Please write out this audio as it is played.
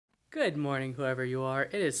Good morning, whoever you are.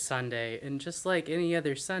 It is Sunday, and just like any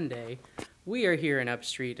other Sunday, we are here in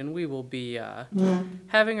UpStreet, and we will be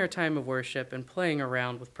having our time of worship and playing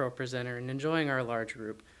around with ProPresenter and enjoying our large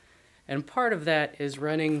group. And part of that is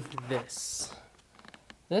running this.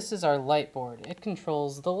 This is our Lightboard. It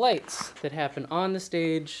controls the lights that happen on the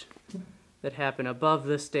stage, that happen above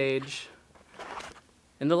the stage,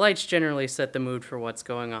 and the lights generally set the mood for what's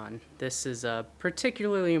going on. This is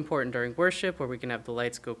particularly important during worship, where we can have the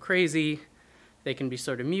lights go crazy. They can be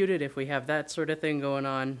sort of muted if we have that sort of thing going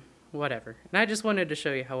on, whatever. And I just wanted to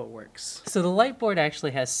show you how it works. So the Lightboard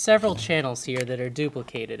actually has several channels here that are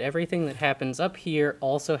duplicated. Everything that happens up here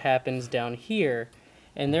also happens down here,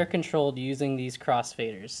 and they're controlled using these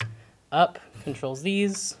crossfaders. Up controls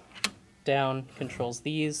these, down controls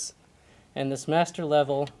these, and this master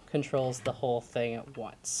level controls the whole thing at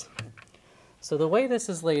once. So the way this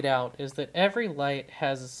is laid out is that every light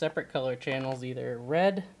has separate color channels, either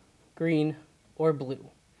red, green, or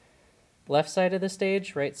blue. Left side of the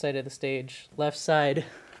stage, right side of the stage, left side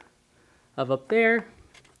of up there,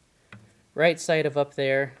 right side of up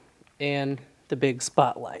there, and the big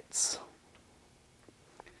spotlights.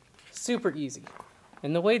 Super easy.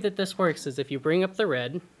 And the way that this works is if you bring up the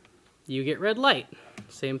red, you get red light.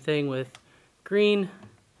 Same thing with green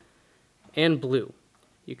and blue.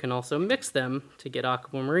 You can also mix them to get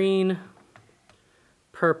aquamarine,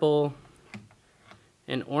 purple,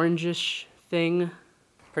 an orangish thing.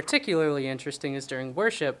 Particularly interesting is during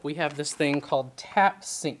worship, we have this thing called tap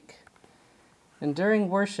sync. And during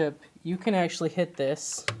worship, you can actually hit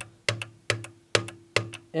this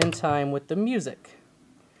in time with the music.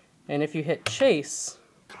 And if you hit chase,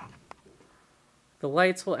 the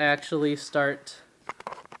lights will actually start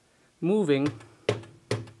moving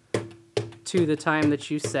to the time that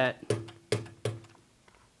you set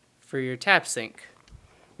for your tap sync.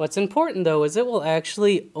 What's important though is it will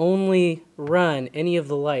actually only run any of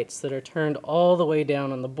the lights that are turned all the way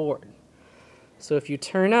down on the board. So if you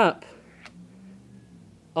turn up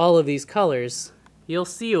all of these colors, you'll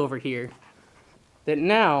see over here that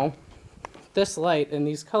now this light and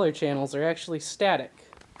these color channels are actually static,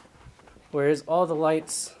 whereas all the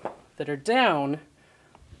lights that are down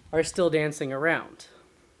are still dancing around.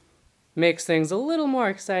 Makes things a little more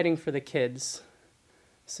exciting for the kids.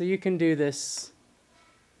 So you can do this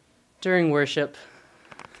during worship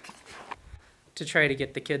to try to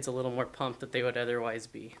get the kids a little more pumped that they would otherwise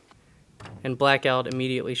be. And blackout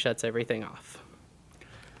immediately shuts everything off.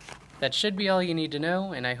 That should be all you need to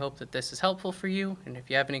know, and I hope that this is helpful for you. And if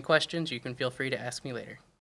you have any questions, you can feel free to ask me later.